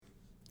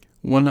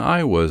When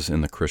I was in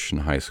the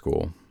Christian high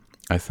school,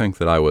 I think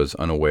that I was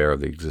unaware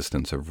of the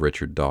existence of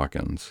Richard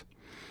Dawkins.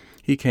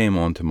 He came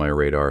onto my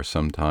radar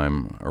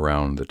sometime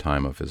around the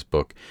time of his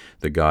book,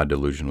 The God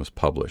Delusion, was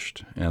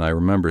published, and I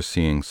remember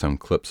seeing some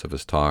clips of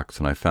his talks,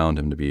 and I found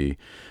him to be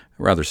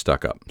rather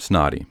stuck-up,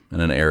 snotty, and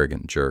an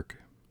arrogant jerk.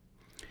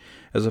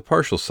 As a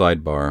partial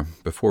sidebar,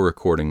 before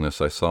recording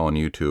this, I saw on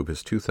YouTube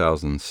his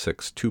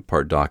 2006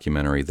 two-part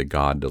documentary, The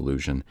God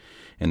Delusion,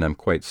 and I'm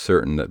quite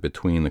certain that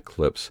between the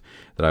clips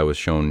that I was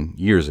shown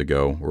years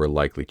ago were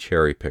likely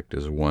cherry-picked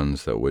as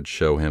ones that would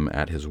show him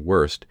at his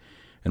worst,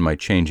 and my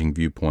changing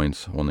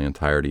viewpoints on the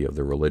entirety of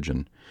the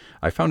religion.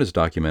 I found his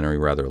documentary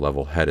rather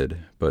level-headed,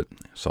 but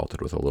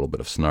salted with a little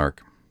bit of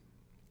snark.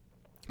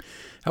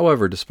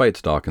 However,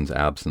 despite Dawkins'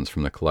 absence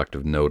from the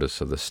collective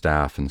notice of the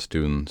staff and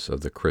students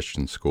of the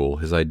Christian school,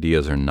 his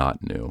ideas are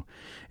not new,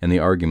 and the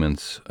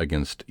arguments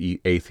against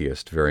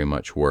atheists very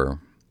much were.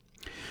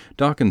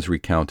 Dawkins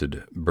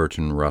recounted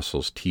Bertrand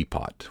Russell's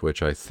teapot,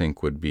 which I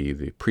think would be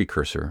the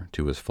precursor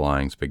to his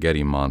flying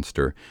spaghetti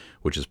monster,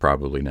 which is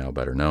probably now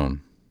better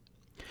known.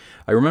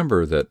 I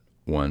remember that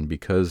one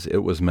because it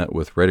was met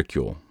with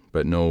ridicule,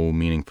 but no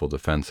meaningful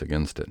defense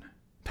against it.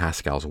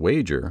 Pascal's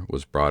wager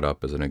was brought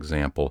up as an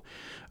example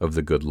of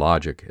the good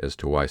logic as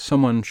to why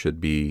someone should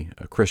be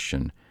a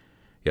Christian,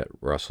 yet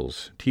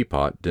Russell's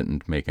teapot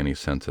didn't make any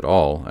sense at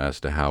all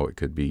as to how it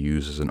could be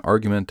used as an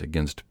argument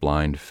against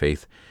blind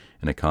faith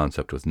in a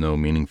concept with no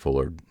meaningful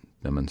or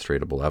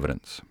demonstrable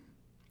evidence.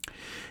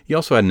 He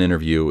also had an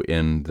interview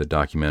in the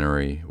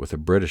documentary with a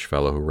British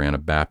fellow who ran a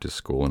Baptist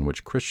school in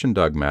which Christian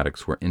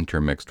dogmatics were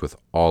intermixed with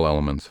all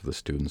elements of the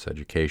student's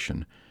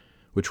education,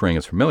 which rang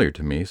as familiar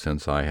to me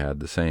since I had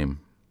the same.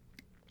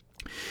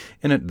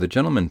 In it, the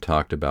gentleman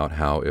talked about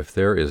how if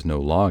there is no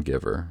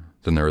lawgiver,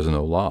 then there is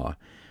no law,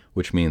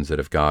 which means that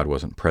if God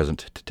wasn't present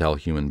to tell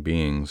human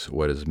beings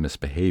what is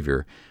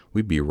misbehavior,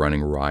 we'd be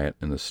running riot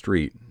in the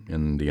street,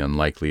 in the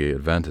unlikely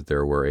event that they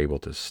were able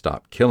to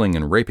stop killing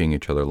and raping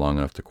each other long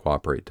enough to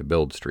cooperate to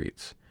build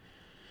streets.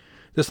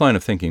 This line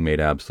of thinking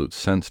made absolute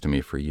sense to me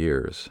for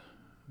years,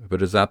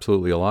 but is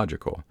absolutely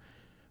illogical.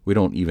 We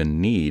don't even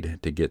need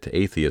to get to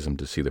atheism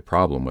to see the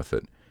problem with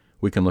it.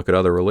 We can look at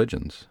other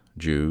religions.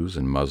 Jews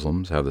and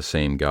Muslims have the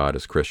same God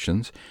as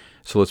Christians,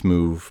 so let's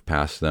move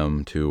past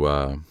them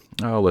to,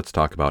 let's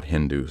talk about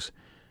Hindus.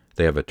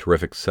 They have a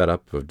terrific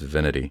setup of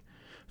divinity,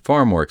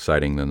 far more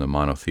exciting than the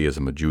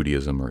monotheism of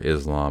Judaism or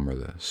Islam or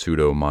the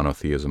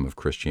pseudo-monotheism of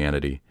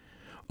Christianity.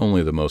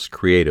 Only the most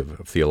creative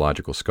of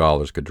theological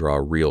scholars could draw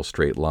real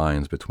straight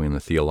lines between the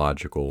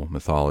theological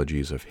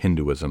mythologies of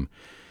Hinduism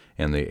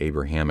and the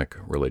Abrahamic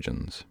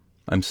religions.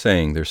 I'm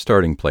saying their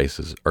starting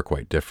places are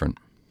quite different.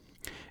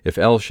 If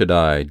El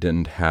Shaddai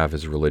didn't have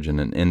his religion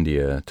in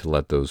India to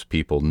let those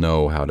people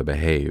know how to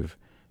behave,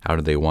 how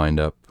did they wind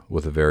up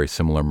with a very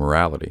similar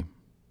morality?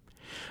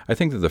 I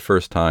think that the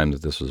first time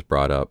that this was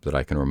brought up that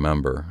I can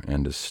remember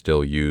and is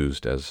still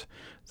used as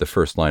the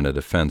first line of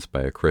defense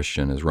by a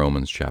Christian is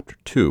Romans chapter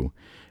 2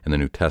 in the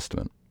New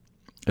Testament.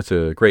 It's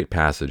a great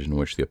passage in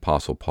which the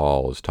Apostle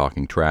Paul is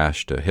talking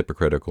trash to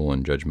hypocritical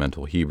and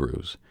judgmental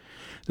Hebrews.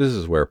 This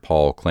is where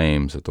Paul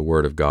claims that the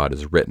Word of God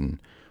is written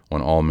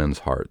on all men's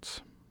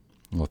hearts.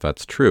 Well, if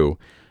that's true,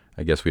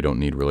 I guess we don't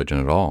need religion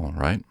at all,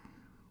 right?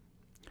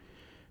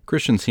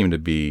 Christians seem to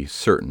be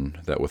certain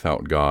that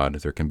without God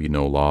there can be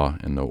no law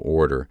and no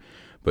order,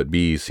 but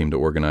bees seem to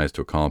organize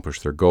to accomplish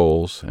their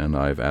goals, and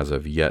I've as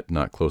of yet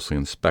not closely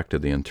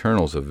inspected the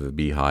internals of a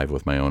beehive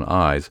with my own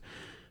eyes,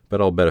 but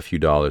I'll bet a few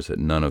dollars that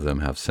none of them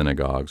have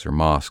synagogues or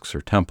mosques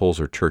or temples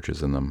or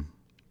churches in them.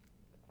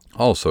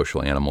 All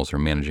social animals are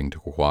managing to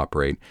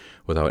cooperate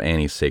without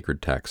any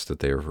sacred text that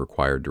they are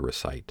required to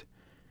recite.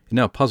 It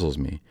now puzzles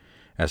me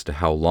as to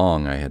how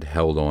long I had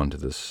held on to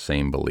this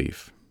same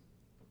belief.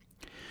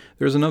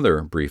 There's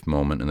another brief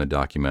moment in the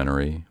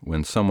documentary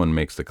when someone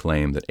makes the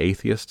claim that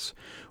atheists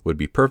would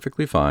be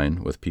perfectly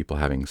fine with people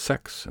having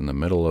sex in the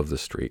middle of the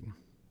street.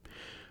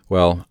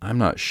 Well, I'm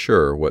not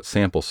sure what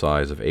sample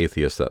size of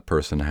atheists that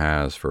person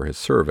has for his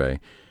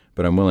survey,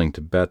 but I'm willing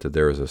to bet that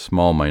there is a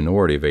small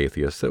minority of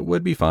atheists that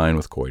would be fine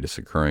with coitus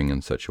occurring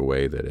in such a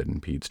way that it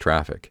impedes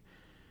traffic.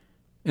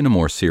 In a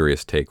more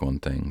serious take on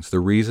things, the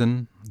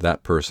reason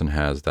that person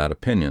has that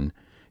opinion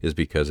is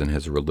because in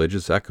his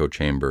religious echo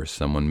chamber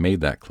someone made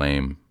that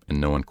claim and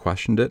no one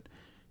questioned it,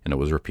 and it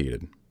was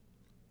repeated.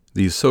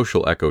 These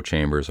social echo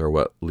chambers are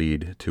what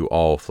lead to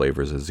all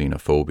flavors of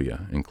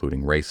xenophobia,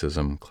 including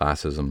racism,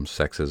 classism,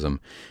 sexism,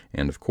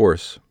 and, of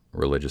course,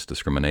 religious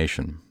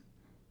discrimination.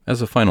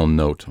 As a final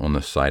note on the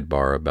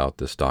sidebar about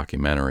this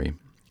documentary,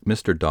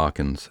 Mr.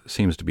 Dawkins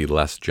seems to be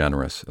less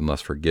generous and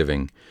less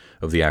forgiving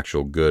of the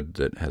actual good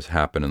that has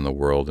happened in the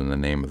world in the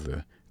name of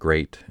the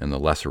great and the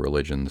lesser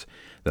religions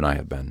than I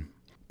have been.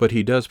 But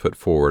he does put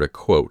forward a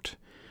quote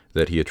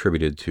that he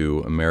attributed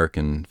to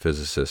American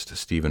physicist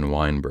Steven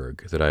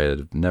Weinberg that I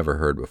had never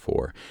heard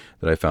before,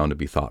 that I found to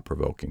be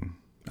thought-provoking.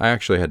 I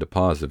actually had to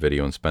pause the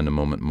video and spend a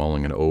moment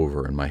mulling it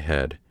over in my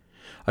head.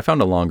 I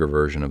found a longer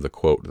version of the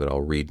quote that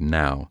I'll read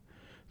now.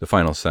 The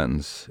final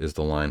sentence is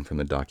the line from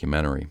the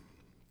documentary.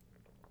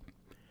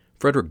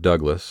 Frederick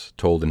Douglass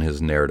told in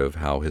his narrative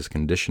how his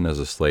condition as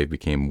a slave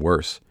became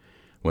worse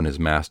when his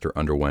master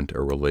underwent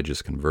a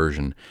religious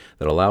conversion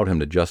that allowed him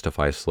to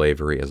justify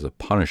slavery as a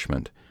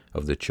punishment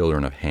of the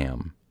children of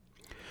Ham.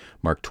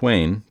 Mark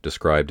Twain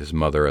described his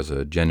mother as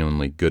a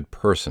genuinely good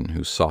person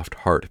whose soft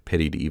heart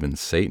pitied even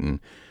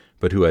Satan,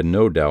 but who had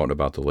no doubt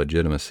about the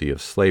legitimacy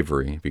of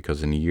slavery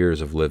because in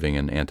years of living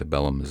in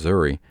antebellum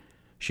Missouri,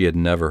 she had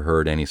never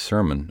heard any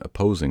sermon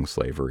opposing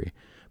slavery,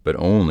 but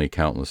only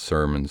countless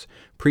sermons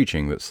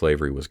preaching that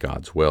slavery was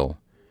God's will.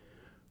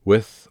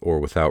 With or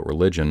without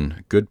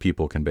religion, good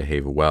people can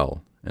behave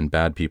well, and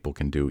bad people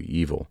can do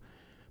evil.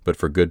 But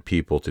for good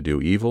people to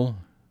do evil,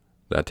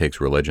 that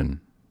takes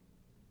religion.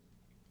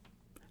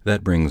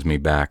 That brings me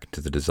back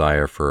to the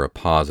desire for a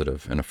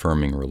positive and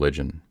affirming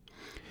religion.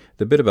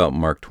 The bit about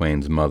Mark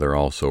Twain's mother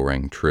also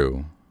rang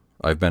true.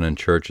 I've been in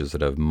churches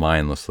that have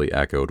mindlessly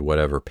echoed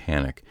whatever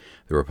panic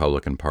the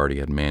Republican Party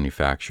had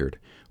manufactured,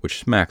 which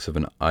smacks of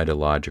an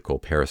ideological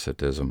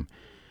parasitism.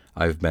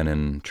 I've been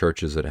in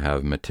churches that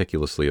have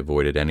meticulously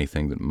avoided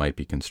anything that might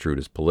be construed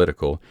as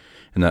political,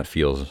 and that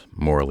feels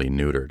morally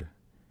neutered.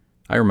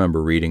 I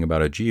remember reading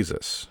about a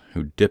Jesus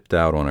who dipped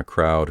out on a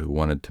crowd who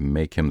wanted to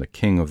make him the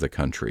king of the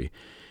country,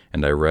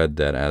 and I read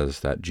that as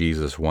that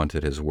Jesus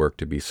wanted his work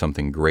to be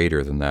something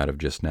greater than that of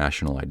just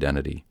national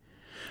identity.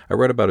 I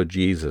read about a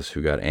Jesus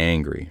who got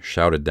angry,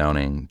 shouted down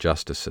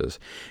injustices,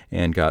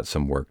 and got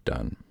some work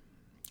done.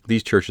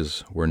 These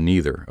churches were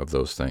neither of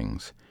those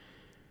things.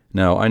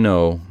 Now, I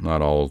know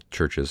not all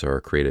churches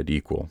are created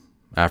equal.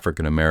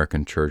 African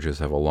American churches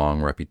have a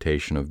long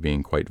reputation of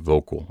being quite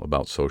vocal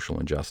about social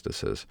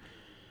injustices.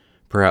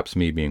 Perhaps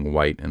me being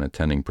white and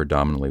attending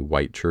predominantly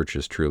white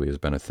churches truly has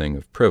been a thing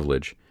of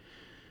privilege.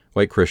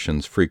 White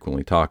Christians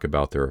frequently talk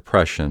about their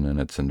oppression, and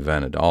it's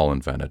all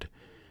invented.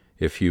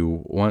 If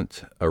you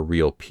want a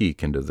real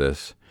peek into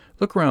this,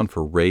 look around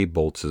for Ray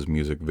Boltz's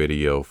music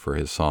video for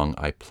his song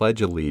I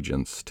Pledge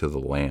Allegiance to the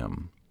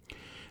Lamb.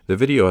 The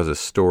video has a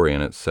story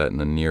in it set in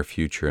the near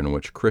future in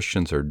which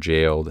Christians are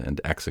jailed and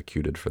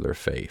executed for their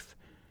faith.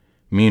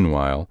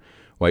 Meanwhile,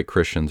 white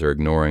Christians are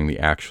ignoring the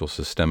actual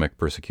systemic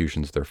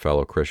persecutions of their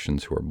fellow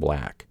Christians who are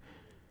black.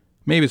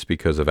 Maybe it's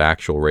because of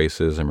actual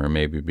racism, or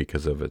maybe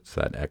because of it's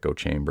that echo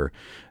chamber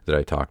that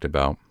I talked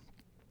about.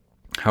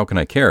 How can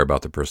I care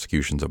about the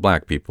persecutions of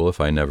black people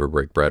if I never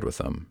break bread with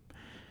them?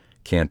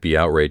 Can't be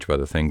outraged by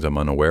the things I'm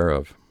unaware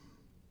of.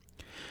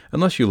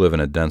 Unless you live in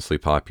a densely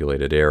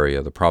populated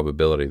area, the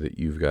probability that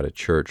you've got a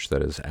church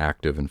that is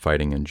active in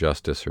fighting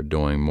injustice or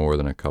doing more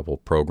than a couple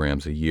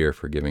programs a year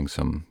for giving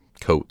some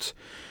coats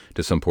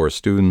to some poor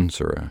students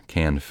or a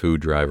canned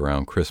food drive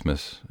around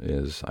Christmas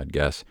is, I'd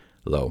guess,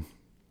 low.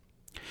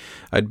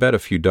 I'd bet a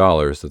few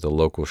dollars that the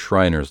local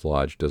Shriners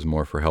Lodge does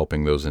more for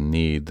helping those in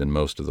need than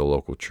most of the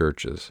local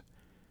churches.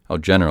 I'll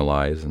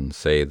generalize and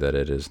say that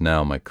it is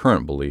now my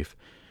current belief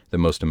that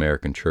most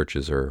American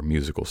churches are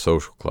musical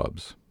social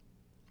clubs.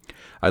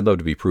 I'd love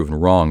to be proven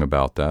wrong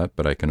about that,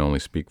 but I can only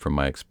speak from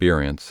my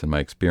experience, and my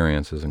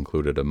experience has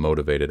included a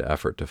motivated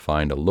effort to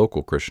find a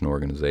local Christian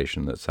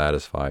organization that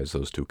satisfies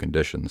those two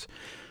conditions,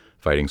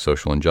 fighting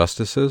social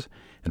injustices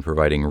and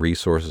providing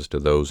resources to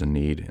those in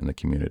need in the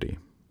community.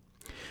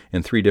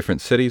 In 3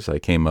 different cities, I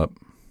came up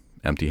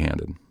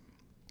empty-handed.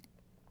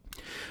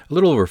 A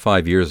little over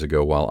 5 years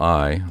ago, while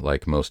I,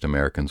 like most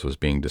Americans, was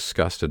being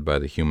disgusted by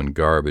the human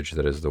garbage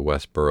that is the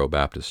Westboro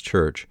Baptist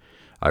Church,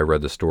 I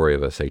read the story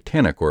of a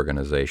satanic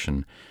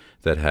organization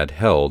that had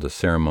held a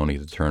ceremony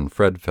to turn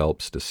Fred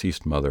Phelps'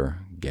 deceased mother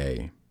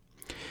gay.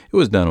 It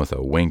was done with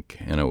a wink,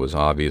 and it was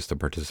obvious the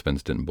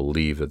participants didn't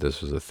believe that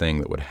this was a thing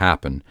that would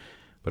happen,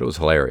 but it was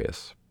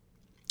hilarious.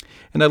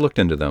 And I looked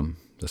into them,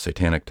 the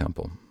Satanic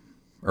Temple.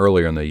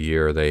 Earlier in the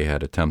year, they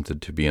had attempted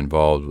to be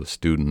involved with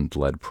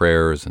student-led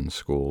prayers in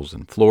schools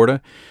in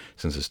Florida,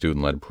 since a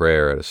student-led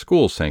prayer at a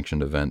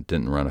school-sanctioned event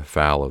didn't run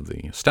afoul of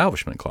the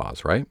Establishment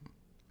Clause, right?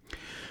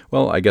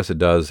 Well, I guess it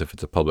does if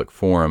it's a public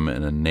forum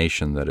in a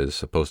nation that is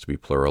supposed to be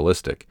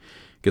pluralistic.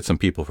 Get some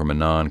people from a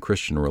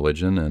non-Christian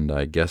religion, and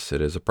I guess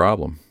it is a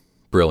problem.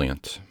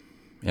 Brilliant.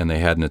 And they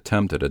had an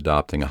attempt at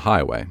adopting a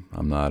highway.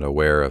 I'm not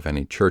aware of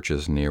any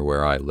churches near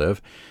where I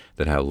live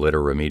that have litter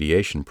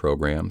remediation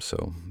programs,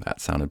 so that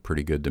sounded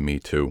pretty good to me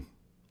too.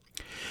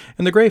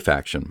 And the Gray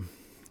Faction.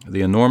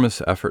 The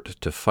enormous effort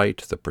to fight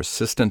the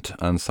persistent,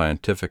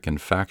 unscientific, and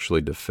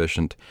factually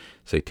deficient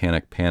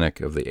satanic panic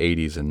of the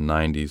 80s and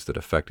 90s that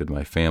affected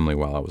my family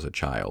while I was a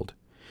child.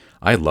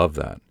 I love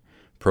that.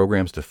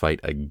 Programs to fight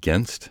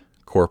against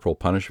corporal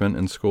punishment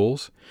in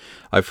schools.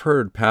 I've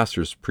heard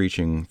pastors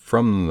preaching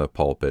from the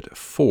pulpit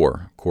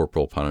for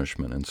corporal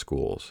punishment in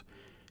schools.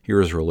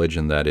 Here is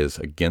religion that is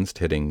against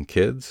hitting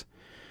kids.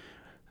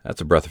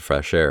 That's a breath of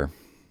fresh air.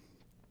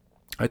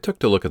 I took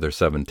to look at their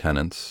 7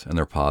 tenets, and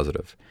they're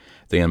positive.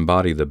 They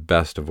embody the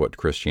best of what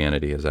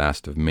Christianity has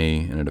asked of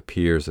me, and it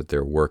appears that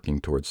they're working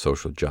towards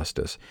social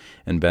justice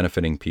and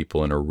benefiting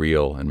people in a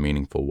real and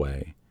meaningful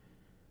way.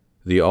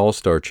 The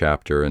All-Star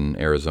chapter in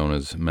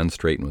Arizona's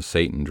Menstruating with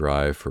Satan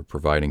drive for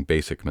providing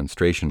basic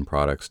menstruation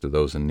products to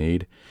those in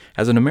need.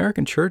 Has an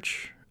American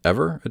church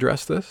ever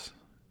addressed this?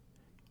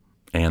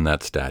 And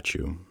that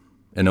statue.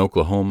 In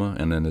Oklahoma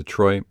and in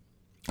Detroit,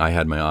 I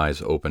had my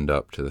eyes opened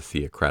up to the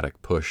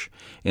theocratic push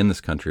in this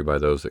country by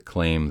those that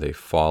claim they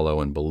follow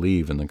and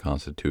believe in the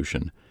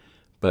Constitution,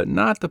 but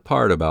not the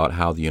part about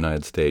how the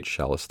United States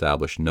shall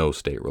establish no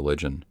state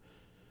religion.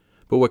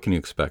 But what can you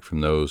expect from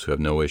those who have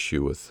no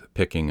issue with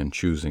picking and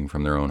choosing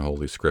from their own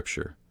holy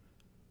scripture?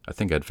 I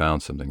think I'd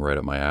found something right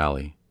up my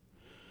alley.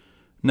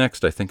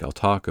 Next, I think I'll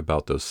talk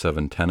about those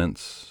 7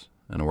 tenets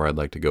and where I'd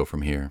like to go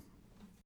from here.